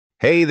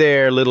Hey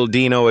there, little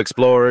Dino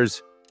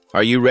explorers.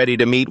 Are you ready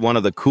to meet one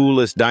of the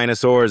coolest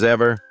dinosaurs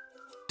ever?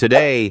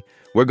 Today,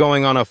 we're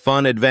going on a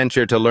fun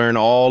adventure to learn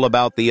all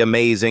about the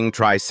amazing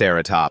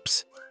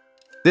Triceratops.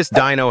 This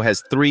dino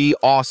has 3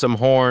 awesome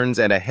horns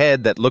and a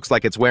head that looks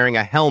like it's wearing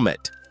a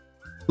helmet.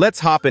 Let's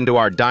hop into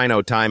our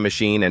dino time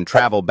machine and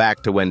travel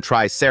back to when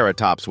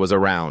Triceratops was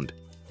around.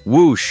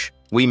 Whoosh,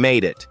 we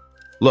made it.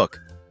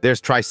 Look, there's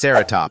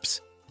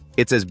Triceratops.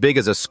 It's as big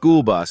as a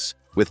school bus,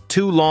 with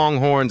 2 long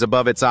horns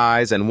above its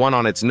eyes and 1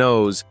 on its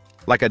nose,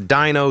 like a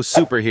dino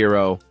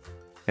superhero.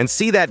 And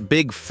see that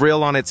big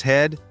frill on its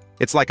head?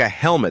 It's like a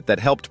helmet that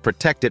helped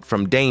protect it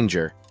from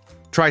danger.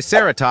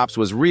 Triceratops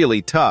was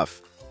really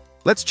tough.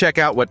 Let's check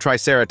out what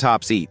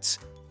Triceratops eats.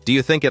 Do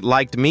you think it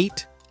liked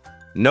meat?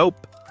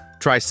 Nope.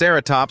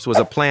 Triceratops was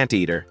a plant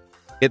eater.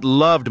 It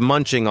loved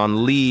munching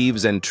on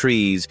leaves and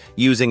trees,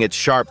 using its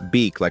sharp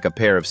beak like a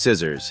pair of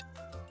scissors.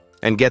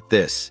 And get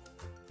this,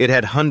 it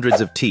had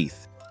hundreds of teeth,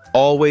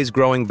 always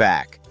growing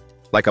back,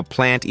 like a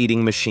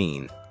plant-eating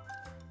machine.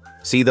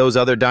 See those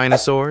other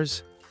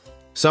dinosaurs?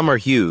 Some are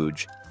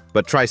huge,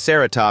 but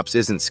Triceratops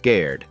isn't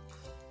scared.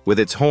 With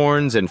its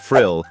horns and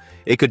frill,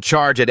 it could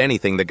charge at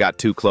anything that got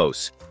too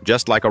close,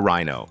 just like a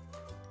rhino.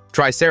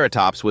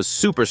 Triceratops was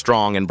super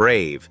strong and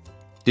brave.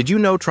 Did you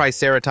know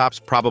Triceratops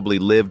probably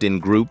lived in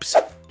groups,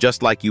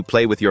 just like you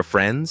play with your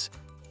friends?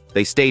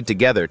 They stayed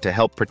together to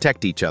help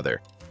protect each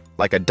other,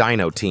 like a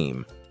dino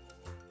team.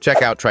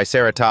 Check out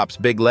Triceratops'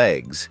 big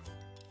legs.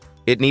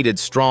 It needed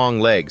strong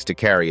legs to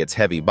carry its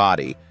heavy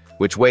body,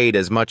 which weighed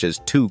as much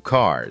as 2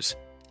 cars.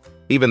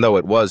 Even though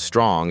it was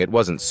strong, it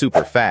wasn't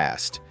super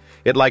fast.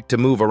 It liked to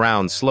move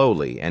around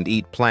slowly and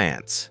eat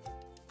plants.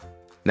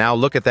 Now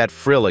look at that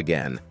frill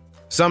again.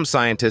 Some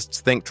scientists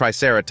think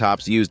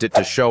Triceratops used it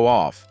to show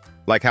off,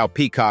 like how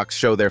peacocks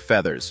show their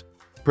feathers.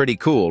 Pretty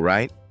cool,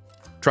 right?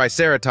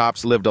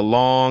 Triceratops lived a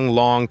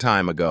long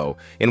time ago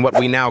in what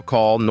we now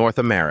call North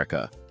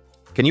America.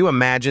 Can you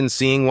imagine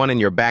seeing one in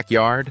your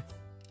backyard?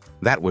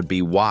 That would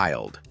be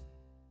wild.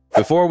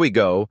 Before we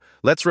go,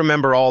 let's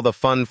remember all the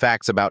fun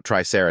facts about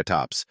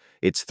Triceratops.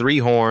 Its 3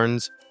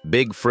 horns,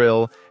 big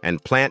frill,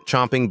 and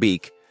plant-chomping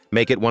beak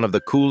make it one of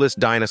the coolest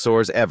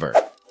dinosaurs ever.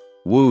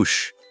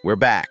 Whoosh, we're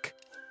back.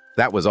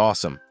 That was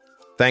awesome.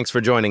 Thanks for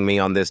joining me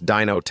on this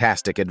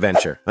dino-tastic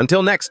adventure.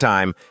 Until next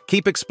time,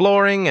 keep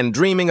exploring and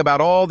dreaming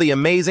about all the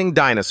amazing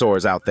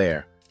dinosaurs out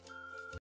there.